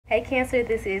Hey Cancer,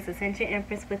 this is Ascension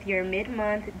Empress with your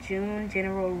mid-month June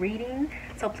general reading.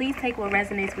 So please take what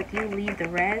resonates with you, leave the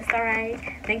rest, alright?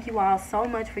 Thank you all so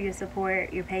much for your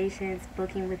support, your patience,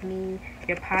 booking with me,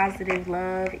 your positive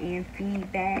love and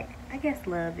feedback. I guess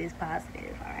love is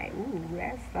positive, alright? Ooh,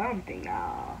 that's something,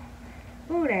 y'all.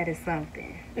 Ooh, that is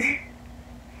something.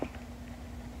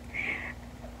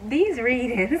 These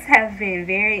readings have been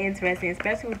very interesting,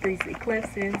 especially with these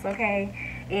eclipses,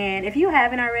 okay? And if you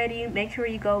haven't already, make sure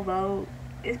you go vote.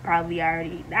 It's probably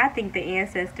already, I think the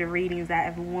ancestor readings I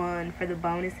have won for the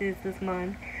bonuses this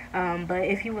month. But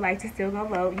if you would like to still go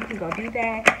vote, you can go do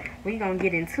that. We're going to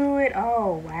get into it.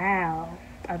 Oh, wow.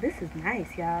 Oh, this is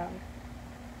nice, y'all.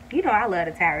 You know I love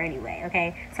the tower anyway,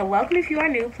 okay? So welcome if you are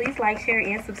new. Please like, share,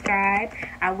 and subscribe.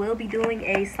 I will be doing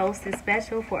a solstice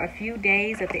special for a few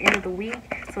days at the end of the week,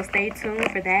 so stay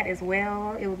tuned for that as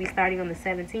well. It will be starting on the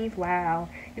 17th. Wow.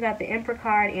 You got the Emperor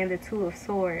card and the Two of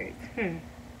Swords.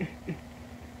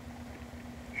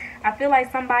 I feel like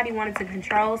somebody wanted to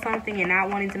control something and not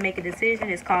wanting to make a decision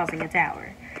is causing a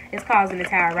tower. It's causing a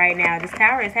tower right now. This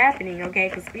tower is happening, okay?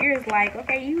 Because Spirit's like,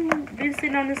 okay, you've been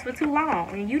sitting on this for too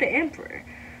long, and you the Emperor.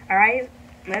 Alright,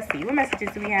 let's see. What messages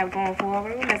do we have going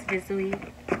forward? What messages do we...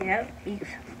 Yep,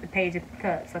 the Page of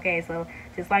Cups. Okay, so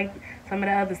just like some of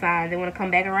the other signs, they want to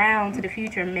come back around to the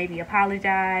future and maybe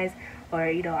apologize or,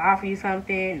 you know, offer you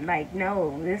something. Like,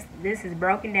 no, this is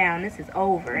broken down. This is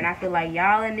over. And I feel like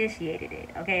y'all initiated it.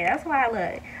 Okay, that's why I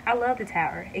love it. I love the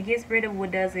tower. It gets rid of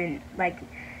what doesn't, like...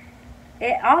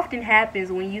 It often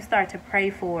happens when you start to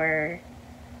pray for,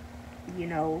 you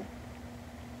know...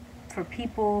 for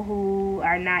people who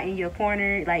are not in your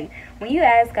corner. Like when you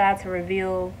ask God to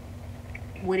reveal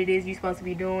what it is you're supposed to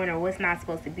be doing or what's not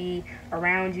supposed to be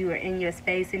around you or in your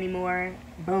space anymore,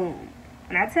 boom.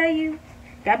 When I tell you,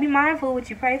 gotta be mindful what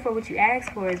you pray for, what you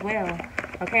ask for as well.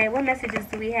 Okay, what messages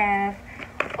do we have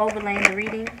overlaying the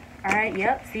reading? Alright,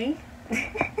 yep, see?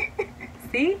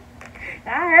 See?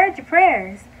 God heard your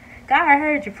prayers. God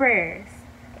heard your prayers.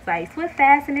 It's like swift,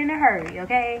 fast, and in a hurry,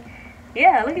 okay?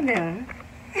 Yeah, look at them.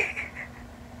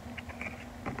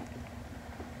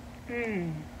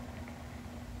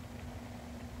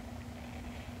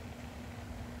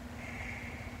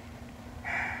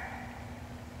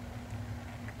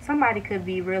 Somebody could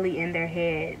be really in their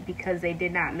head because they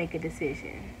did not make a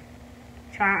decision.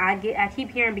 I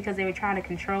keep hearing because they were trying to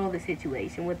control the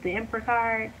situation with the Emperor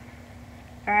card,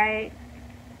 right?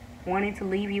 Wanting to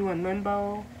leave you in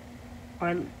limbo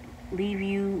or leave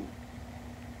you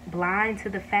blind to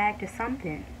the fact of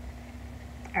something.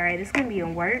 Alright, this is going to be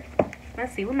in work.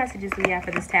 Let's see, what messages do we have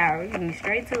for this tower? We're going to be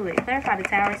straight to it. Clarify the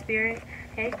tower, Spirit.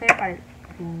 Okay, clarify.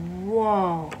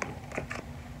 Whoa.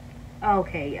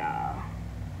 Okay, y'all.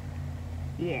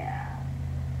 Yeah.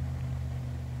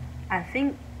 I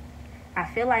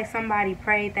feel like somebody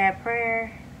prayed that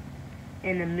prayer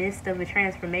in the midst of a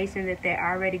transformation that they're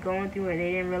already going through or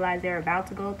they didn't realize they're about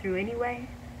to go through anyway.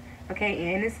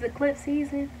 Okay, and it's eclipse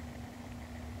season.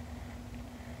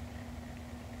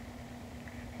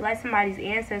 Like somebody's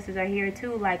ancestors are here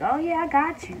too, like, oh yeah, I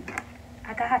got you.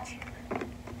 I got you.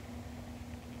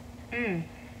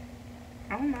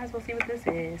 I might as well see what this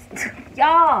is.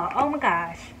 Y'all, oh my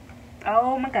gosh.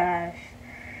 Oh my gosh.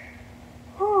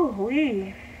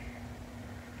 Ooh-wee.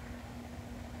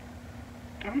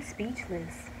 I'm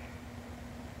speechless.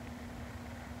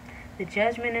 The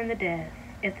judgment and the death.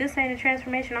 If this ain't a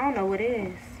transformation, I don't know what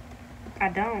is. I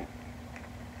don't.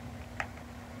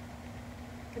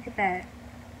 Look at that.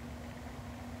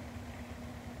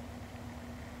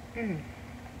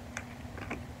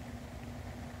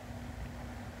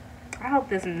 I hope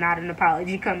this is not an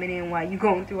apology coming in while you're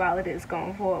going through all of this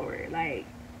going forward. Like,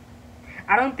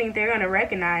 I don't think they're going to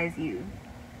recognize you.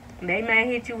 They might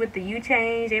hit you with the you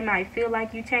changed. They might feel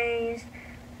like you changed.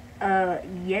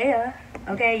 Yeah.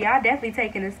 Okay, y'all definitely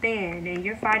taking a stand. And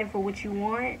you're fighting for what you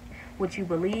want, what you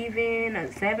believe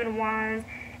in. 7 of Wands,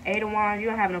 8 of Wands. You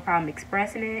don't have no problem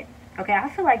expressing it. Okay, I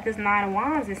feel like this 9 of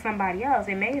Wands is somebody else.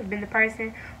 It may have been the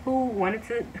person who wanted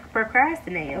to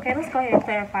procrastinate. Okay, let's go ahead and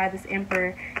clarify this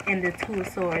Emperor and the Two of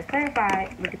Swords.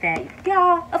 Clarify. Look at that.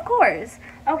 Y'all, of course.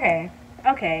 Okay.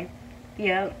 Okay.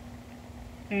 Yep.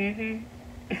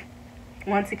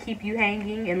 Want to keep you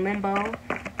hanging in limbo.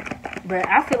 But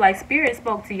I feel like Spirit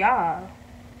spoke to y'all.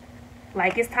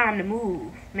 Like it's time to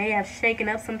move. May have shaken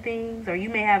up some things. Or you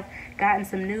may have gotten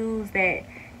some news that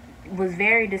was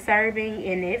very disturbing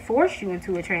and it forced you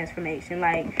into a transformation.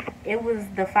 Like it was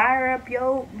the fire up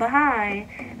your behind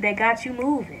that got you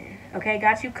moving. Okay,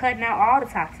 got you cutting out all the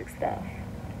toxic stuff.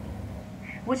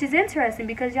 Which is interesting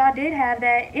because y'all did have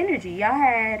that energy. Y'all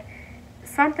had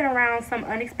something around some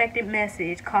unexpected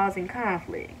message causing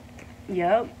conflict.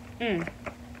 Yup. Mm.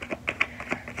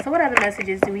 So what other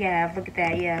messages do we have? Look at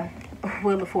that. Yeah.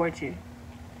 Wheel of Fortune.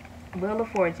 Wheel of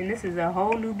Fortune. This is a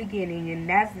whole new beginning, and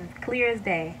that's as clear as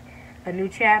day. A new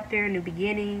chapter, a new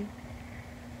beginning.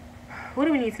 What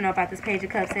do we need to know about this Page of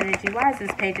Cups energy? Why is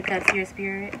this Page of Cups here,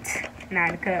 Spirit?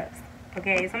 Nine of Cups.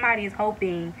 Okay, somebody is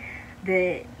hoping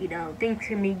that, you know, things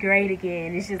can be great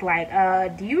again. It's just like,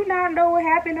 do you not know what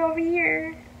happened over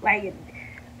here? Like,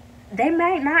 they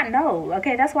might not know.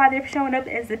 Okay, that's why they're showing up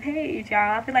as the page,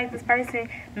 y'all. I feel like this person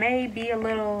may be a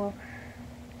little,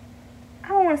 I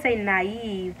don't want to say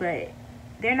naive, but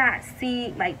they're not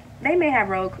seeing, like, they may have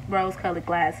rose-colored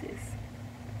glasses.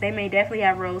 They may definitely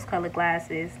have rose-colored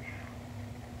glasses.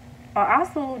 Or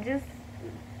also just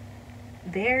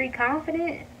very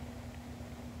confident.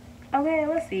 Okay,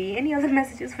 let's see. Any other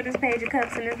messages for this Page of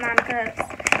Cups and this Nine of Cups?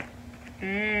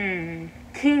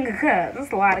 King of Cups.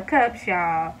 That's a lot of cups,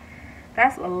 y'all.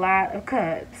 That's a lot of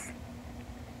cups.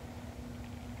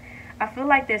 I feel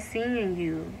like they're seeing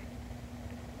you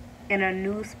in a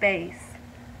new space.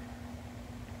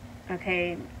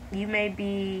 Okay, you may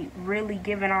be really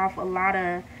giving off a lot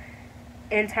of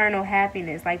internal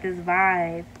happiness, like this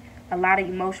vibe, a lot of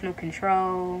emotional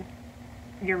control.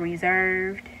 You're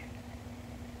reserved.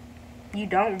 You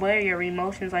don't wear your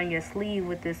emotions on your sleeve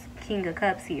with this King of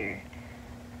Cups here.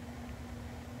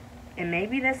 And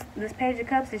maybe this Page of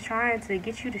Cups is trying to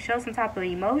get you to show some type of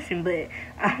emotion, but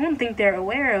I don't think they're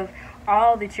aware of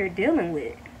all that you're dealing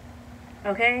with.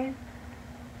 Okay?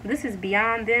 This is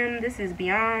beyond them. This is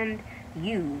beyond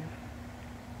you.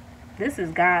 This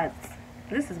is God's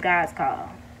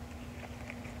call.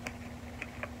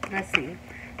 Let's see.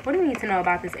 What do we need to know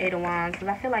about this Eight of Wands? Because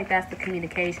I feel like that's the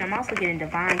communication. I'm also getting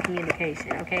divine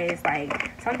communication, okay? It's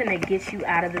like something that gets you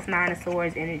out of this Nine of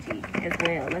Swords energy as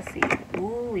well. Let's see.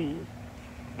 Ooh-wee.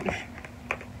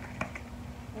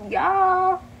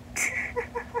 Y'all.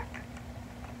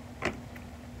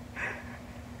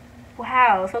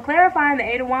 Wow. So clarifying the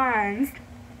Eight of Wands,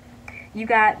 you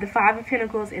got the Five of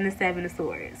Pentacles and the Seven of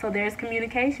Swords. So there's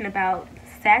communication about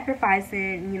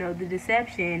sacrificing, you know, the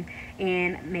deception,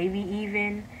 and maybe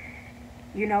even,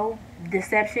 you know,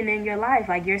 deception in your life.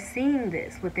 Like, you're seeing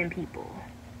this within people.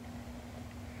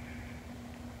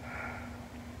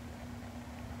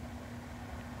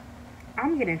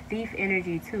 I'm getting thief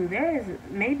energy too. There is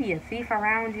maybe a thief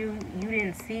around you. You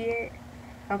didn't see it.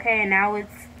 Okay, and now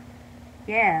it's,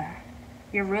 yeah,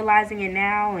 you're realizing it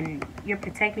now, and you're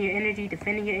protecting your energy,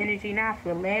 defending your energy. Now I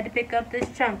feel led to pick up this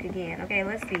chunk again. Okay,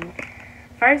 let's see.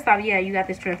 First off, yeah, you got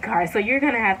the Strength card. So you're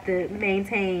going to have to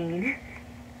maintain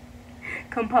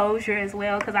composure as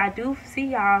well. Because I do see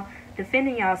y'all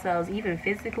defending yourselves even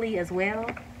physically as well.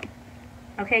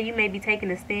 Okay, you may be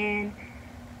taking a stand.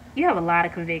 You have a lot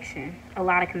of conviction. A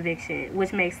lot of conviction.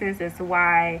 Which makes sense as to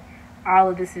why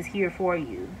all of this is here for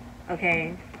you.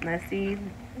 Okay, let's see.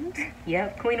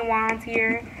 Yep, Queen of Wands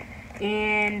here.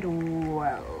 And,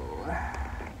 whoa.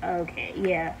 Okay,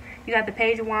 yeah. You got the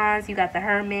Page of Wands, you got the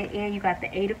Hermit, and you got the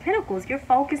Eight of Pentacles. You're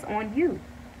focused on you.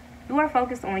 You are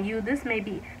focused on you. There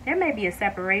may be a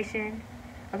separation.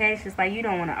 Okay, it's just like you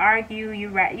don't want to argue. You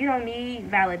don't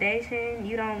need validation.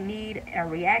 You don't need a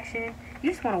reaction. You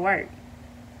just want to work.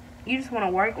 You just want to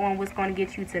work on what's going to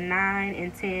get you to 9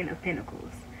 and 10 of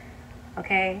Pentacles.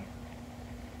 Okay?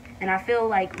 And I feel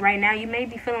like right now you may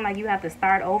be feeling like you have to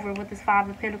start over with this Five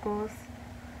of Pentacles.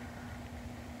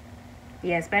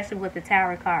 Yeah, especially with the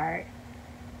Tower card.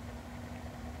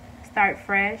 Start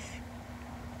fresh.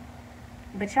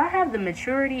 But y'all have the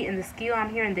maturity and the skill, I'm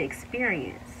hearing the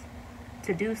experience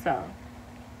to do so.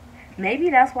 Maybe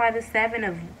that's why the Seven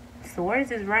of Swords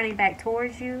is running back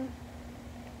towards you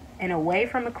and away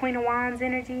from the Queen of Wands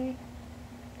energy.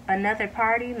 Another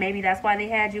party. Maybe that's why they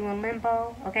had you in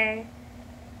limbo. Okay?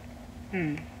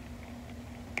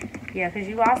 Yeah, because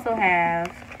you also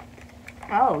have...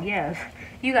 Oh, yeah.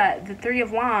 You got the Three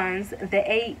of Wands, the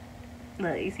Eight.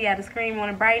 Look, you see how the screen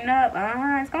want to brighten up?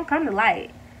 It's going to come to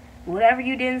light. Whatever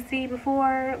you didn't see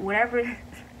before, whatever...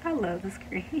 I love the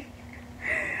screen.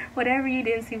 Whatever you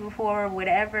didn't see before,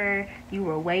 whatever you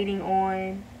were waiting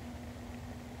on,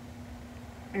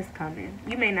 it's coming.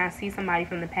 You may not see somebody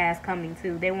from the past coming,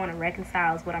 too. They want to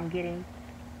reconcile is what I'm getting.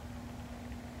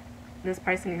 This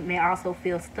person may also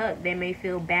feel stuck. They may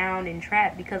feel bound and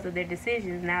trapped because of their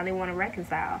decisions. Now they want to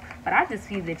reconcile. But I just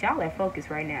see that y'all are focused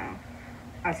right now.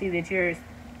 I see that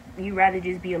you rather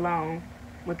just be alone.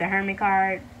 With the Hermit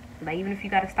card, like even if you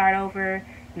got to start over,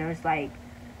 you know, it's like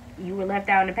you were left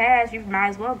out in the past. You might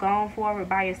as well go on forward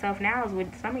by yourself now is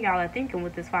what some of y'all are thinking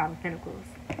with this Five of Pentacles.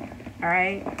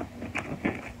 Alright?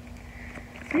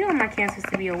 So you want my Cancers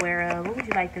to be aware of. What would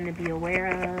you like them to be aware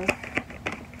of?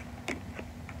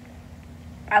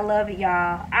 I love it,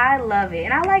 y'all. I love it.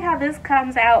 And I like how this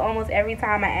comes out almost every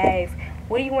time I ask,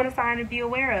 what do you want a sign to be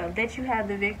aware of? That you have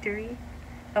the victory,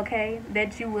 okay?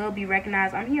 That you will be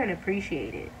recognized. I'm here and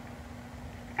appreciate it.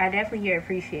 I definitely hear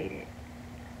appreciate it.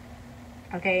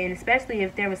 Okay, and especially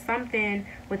if there was something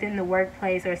within the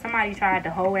workplace or somebody tried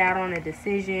to hold out on a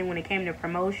decision when it came to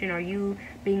promotion or you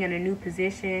being in a new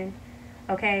position.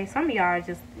 Okay, some of y'all are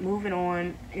just moving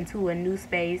on into a new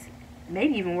space,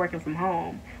 maybe even working from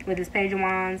home. With this Page of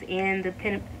Wands and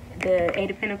the Eight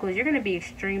of Pentacles, you're going to be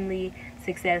extremely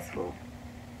successful.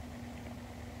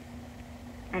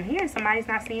 I'm hearing somebody's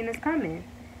not seeing this coming,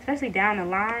 especially down the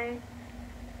line.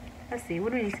 Let's see,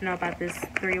 what do we need to know about this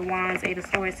Three of Wands, Eight of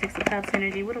Swords, Six of Cups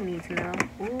energy? What do we need to know?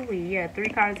 Ooh, yeah, 3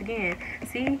 cards again.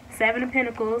 See, Seven of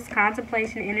Pentacles,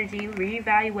 contemplation energy,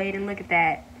 reevaluate, and look at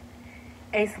that.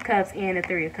 Ace of Cups and the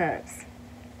Three of Cups.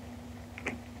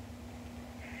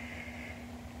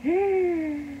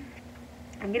 I'm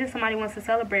getting somebody wants to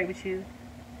celebrate with you.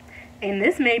 And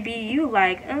this may be you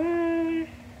like,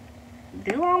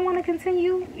 do I want to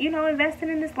continue, investing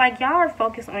in this? Like, y'all are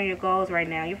focused on your goals right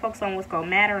now. You're focused on what's going to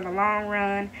matter in the long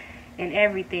run and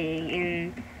everything.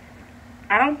 And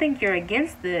I don't think you're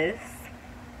against this.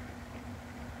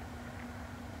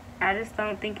 I just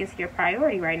don't think it's your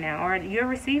priority right now. Or you're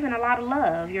receiving a lot of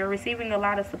love. You're receiving a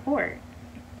lot of support.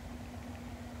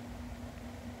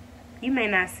 You may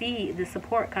not see the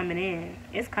support coming in.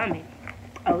 It's coming.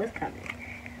 Oh, it's coming.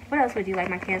 What else would you like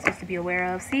my Cancers to be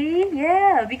aware of? See?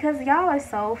 Yeah, because y'all are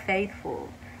so faithful.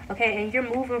 Okay, and you're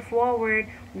moving forward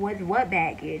with what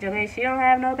baggage? Okay, she don't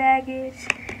have no baggage.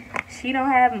 She don't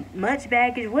have much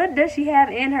baggage. What does she have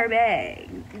in her bag?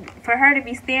 For her to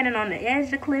be standing on the edge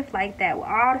of the cliff like that with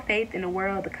all the faith in the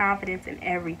world, the confidence and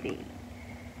everything.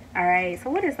 Alright, so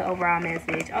what is the overall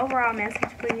message? Overall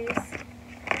message, please.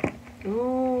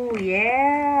 Ooh,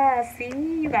 yeah. See?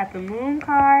 You got the Moon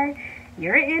card.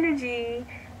 Your energy.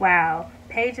 Wow.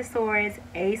 Page of Swords,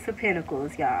 Ace of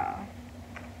Pentacles, y'all.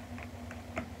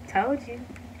 Told you.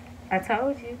 I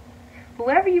told you.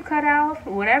 Whoever you cut off,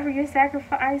 whatever you're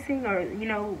sacrificing, or,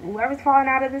 whoever's falling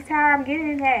out of this tower, I'm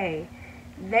getting, hey,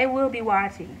 they will be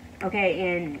watching.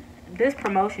 Okay, and this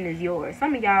promotion is yours.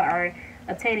 Some of y'all are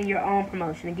obtaining your own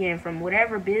promotion, again, from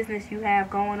whatever business you have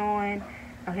going on,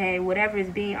 okay, whatever is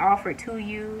being offered to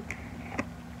you.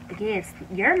 Again,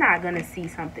 you're not going to see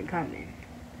something coming.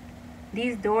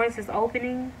 These doors is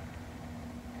opening.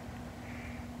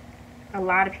 A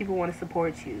lot of people want to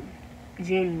support you.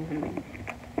 Genuinely.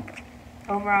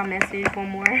 Overall message, one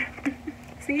more.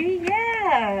 See?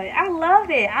 Yeah. I love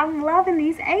it. I'm loving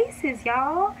these aces,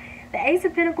 y'all. The Ace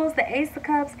of Pentacles, the Ace of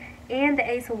Cups, and the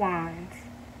Ace of Wands.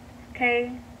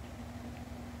 Okay?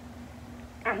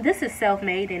 This is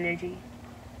self-made energy.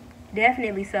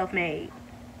 Definitely self-made.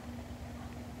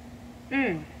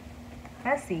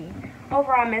 Let's see.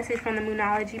 Overall message from the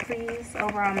Moonology, please.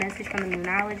 Overall message from the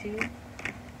Moonology.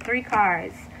 3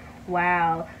 cards.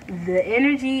 Wow. The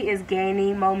energy is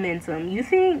gaining momentum. You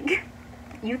think?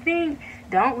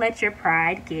 Don't let your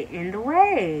pride get in the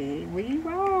way. We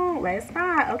won't. Let's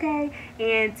not. Okay.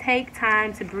 And take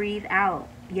time to breathe out.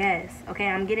 Yes. Okay.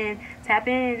 I'm getting, tap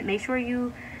in. Make sure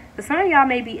you, but some of y'all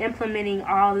may be implementing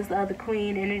all this other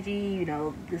queen energy,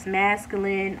 this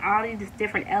masculine, all these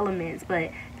different elements, but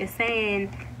it's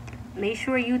saying make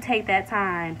sure you take that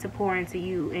time to pour into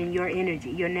you and your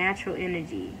energy, your natural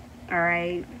energy, all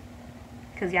right?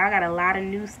 Because y'all got a lot of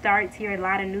new starts here, a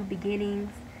lot of new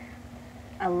beginnings,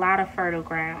 a lot of fertile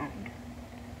ground.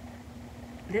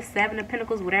 This Seven of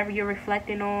Pentacles, whatever you're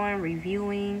reflecting on,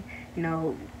 reviewing,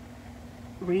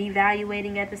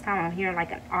 reevaluating at this time, I'm hearing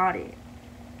like an audit.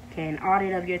 Okay, an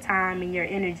audit of your time and your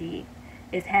energy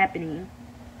is happening,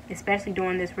 especially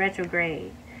during this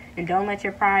retrograde. And don't let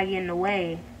your pride get in the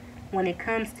way when it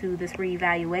comes to this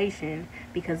reevaluation,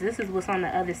 because this is what's on the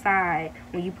other side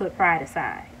when you put pride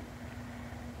aside.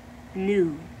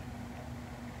 New.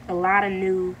 A lot of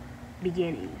new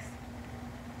beginnings.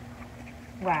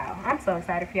 Wow, I'm so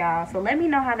excited for y'all. So let me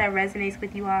know how that resonates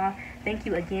with you all. Thank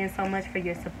you again so much for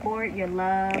your support, your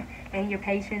love, and your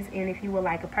patience. And if you would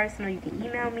like a personal, you can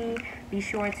email me. Be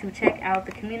sure to check out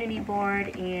the community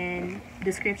board and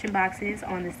description boxes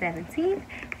on the 17th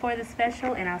for the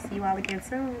special. And I'll see you all again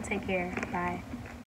soon. Take care. Bye.